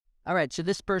All right, so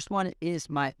this first one is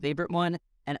my favorite one,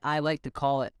 and I like to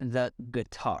call it the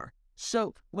guitar.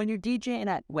 So when you're DJing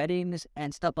at weddings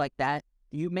and stuff like that,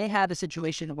 you may have a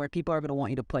situation where people are going to want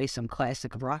you to play some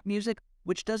classic rock music,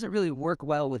 which doesn't really work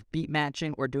well with beat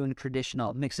matching or doing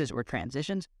traditional mixes or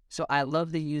transitions. So I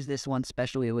love to use this one,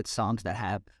 especially with songs that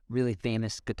have really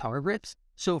famous guitar riffs.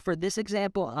 So for this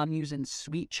example, I'm using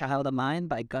Sweet Child of Mine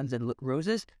by Guns N'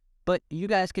 Roses, but you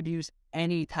guys could use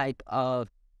any type of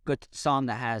good song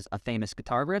that has a famous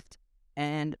guitar riff.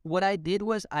 And what I did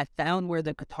was I found where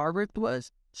the guitar riff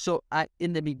was. So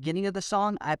in the beginning of the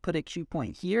song, I put a cue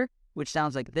point here, which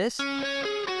sounds like this.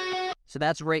 So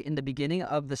that's right in the beginning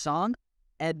of the song.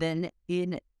 And then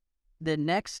in the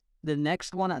next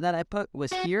one that I put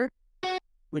was here,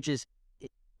 which is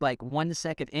like 1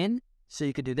 second in. So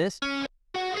you could do this.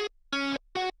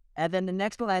 And then the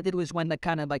next one I did was when the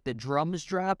kind of like the drums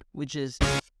drop, which is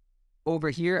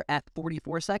over here at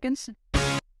 44 seconds.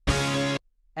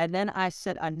 And then I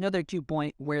set another cue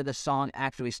point where the song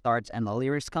actually starts and the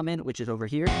lyrics come in, which is over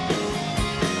here.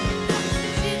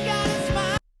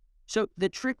 So the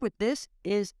trick with this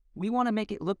is we want to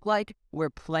make it look like we're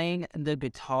playing the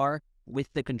guitar with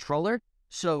the controller.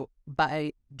 So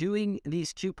by doing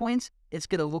these cue points, it's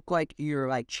going to look like you're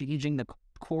like changing the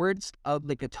chords of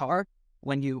the guitar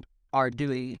when you are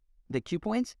doing the cue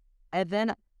points. And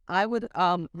then I would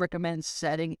recommend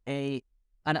setting an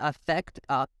effect,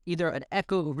 either an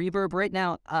echo reverb. Right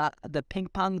now, the ping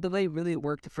pong delay really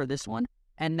worked for this one,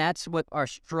 and that's what our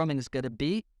strumming is going to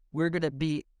be. We're going to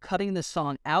be cutting the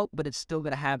song out, but it's still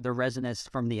going to have the resonance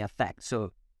from the effect.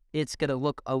 So it's going to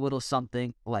look a little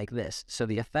something like this. So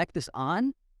the effect is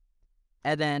on,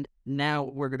 and then now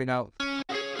we're going to go.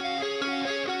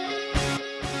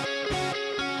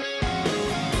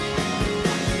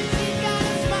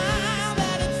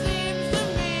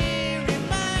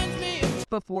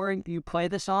 Before you play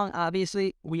the song,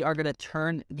 obviously, we are going to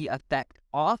turn the effect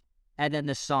off, and then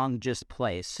the song just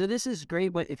plays. So this is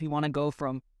great if you want to go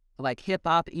from like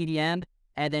hip-hop, EDM,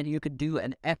 and then you could do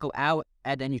an echo out,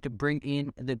 and then you could bring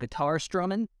in the guitar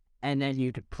strumming, and then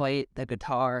you could play the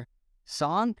guitar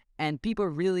song, and people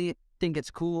really think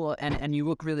it's cool, and you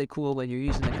look really cool when you're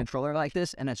using the controller like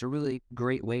this, and it's a really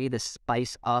great way to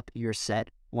spice up your set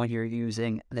when you're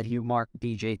using the Numark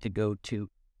DJ2GO2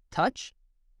 Touch.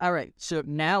 All right, so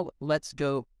now let's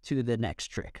go to the next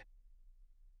trick.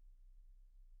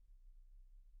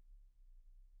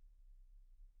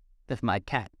 If my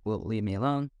cat will leave me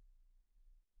alone.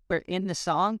 But in the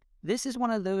song, this is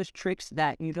one of those tricks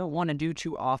that you don't want to do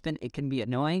too often. It can be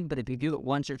annoying, but if you do it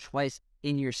once or twice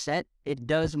in your set, it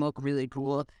does look really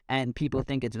cool, and people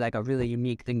think it's like a really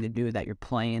unique thing to do, that you're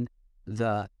playing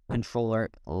the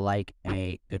controller like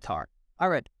a guitar. All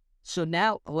right, so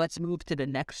now let's move to the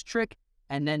next trick.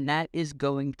 And then that is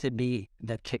going to be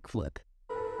the kickflip.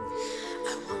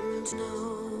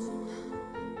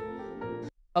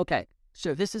 Okay,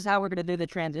 so this is how we're going to do the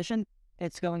transition.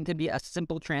 It's going to be a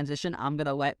simple transition. I'm going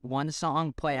to let one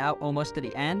song play out almost to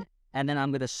the end, and then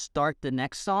I'm going to start the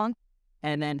next song.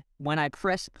 And then when I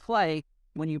press play,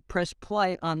 when you press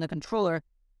play on the controller,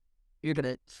 you're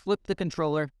going to flip the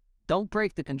controller, don't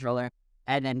break the controller,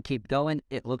 and then keep going.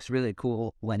 It looks really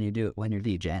cool when you do it when you're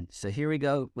DJing. So here we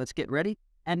go. Let's get ready.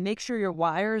 And make sure your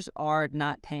wires are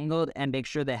not tangled, and make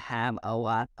sure they have a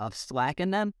lot of slack in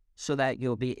them so that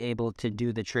you'll be able to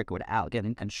do the trick without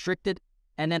getting constricted.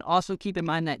 And then also keep in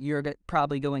mind that you're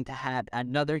probably going to have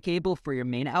another cable for your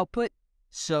main output.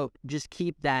 So just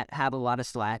keep that, have a lot of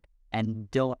slack, and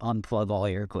don't unplug all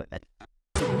your equipment.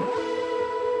 I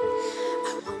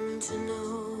want to know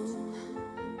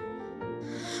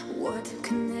what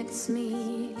connects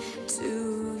me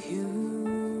to you.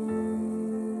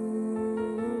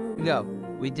 Go.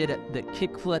 We did the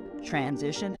kickflip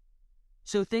transition.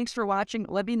 So thanks for watching.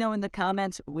 Let me know in the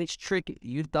comments which trick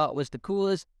you thought was the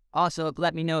coolest. Also,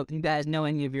 let me know if you guys know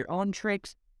any of your own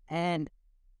tricks, and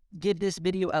give this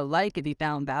video a like if you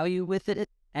found value with it,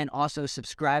 and also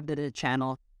subscribe to the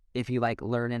channel if you like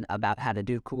learning about how to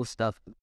do cool stuff